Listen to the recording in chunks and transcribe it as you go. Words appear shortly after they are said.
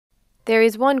There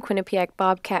is one Quinnipiac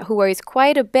bobcat who worries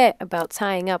quite a bit about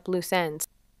tying up loose ends.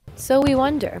 So we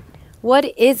wonder,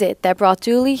 what is it that brought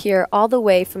Julie here all the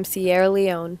way from Sierra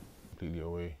Leone? Completely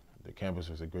away. The campus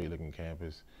was a great looking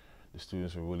campus. The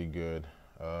students were really good,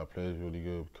 players were really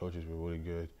good, coaches were really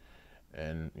good.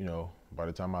 And, by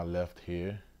the time I left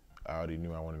here, I already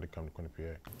knew I wanted to come to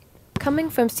Quinnipiac. Coming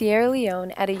from Sierra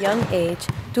Leone at a young age,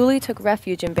 Dooley took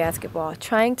refuge in basketball,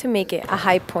 trying to make it a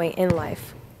high point in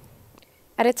life.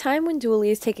 At a time when Dooley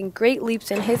is taking great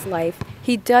leaps in his life,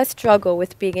 he does struggle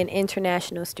with being an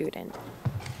international student.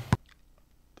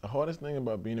 The hardest thing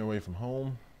about being away from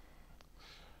home,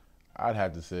 I'd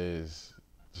have to say, is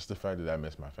just the fact that I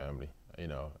miss my family,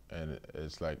 and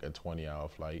it's like a 20-hour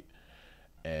flight,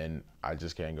 and I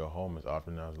just can't go home as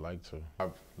often as I'd like to.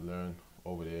 I've learned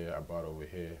over there, I brought over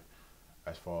here,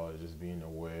 as far as just being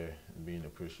aware and being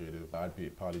appreciative. I'd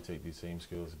probably take these same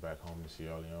skills back home to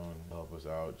Sierra Leone, help us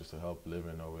out, just to help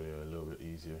living over there a little bit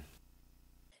easier.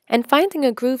 And finding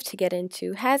a groove to get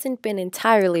into hasn't been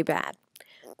entirely bad.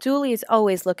 Dooley is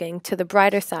always looking to the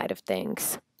brighter side of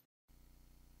things.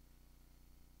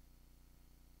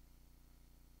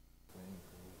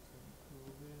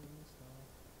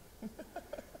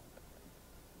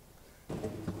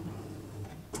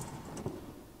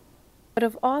 But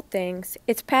of all things,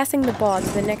 it's passing the ball to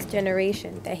the next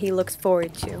generation that he looks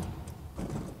forward to.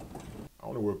 I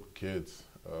want to work with kids.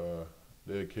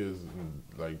 They're kids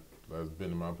that's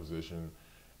been in my position,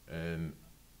 and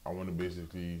I want to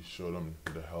basically show them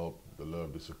the help, the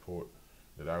love, the support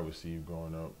that I received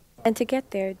growing up. And to get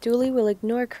there, Dooley will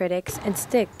ignore critics and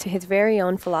stick to his very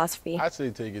own philosophy. I'd say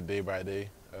take it day by day.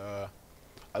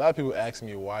 A lot of people ask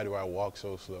me, why do I walk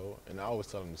so slow? And I always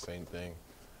tell them the same thing.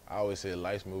 I always say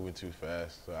life's moving too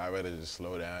fast, so I'd rather just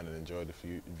slow down and enjoy the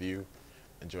view,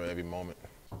 enjoy every moment.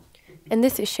 And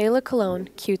this is Shayla Cologne,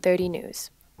 Q30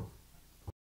 News.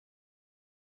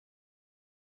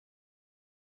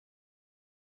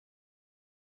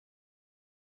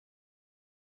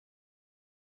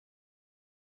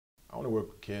 I want to work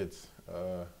with kids.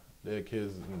 They're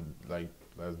kids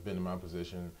that's been in my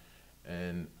position,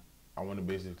 and I want to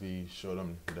basically show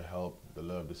them the help, the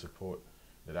love, the support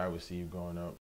that I received growing up.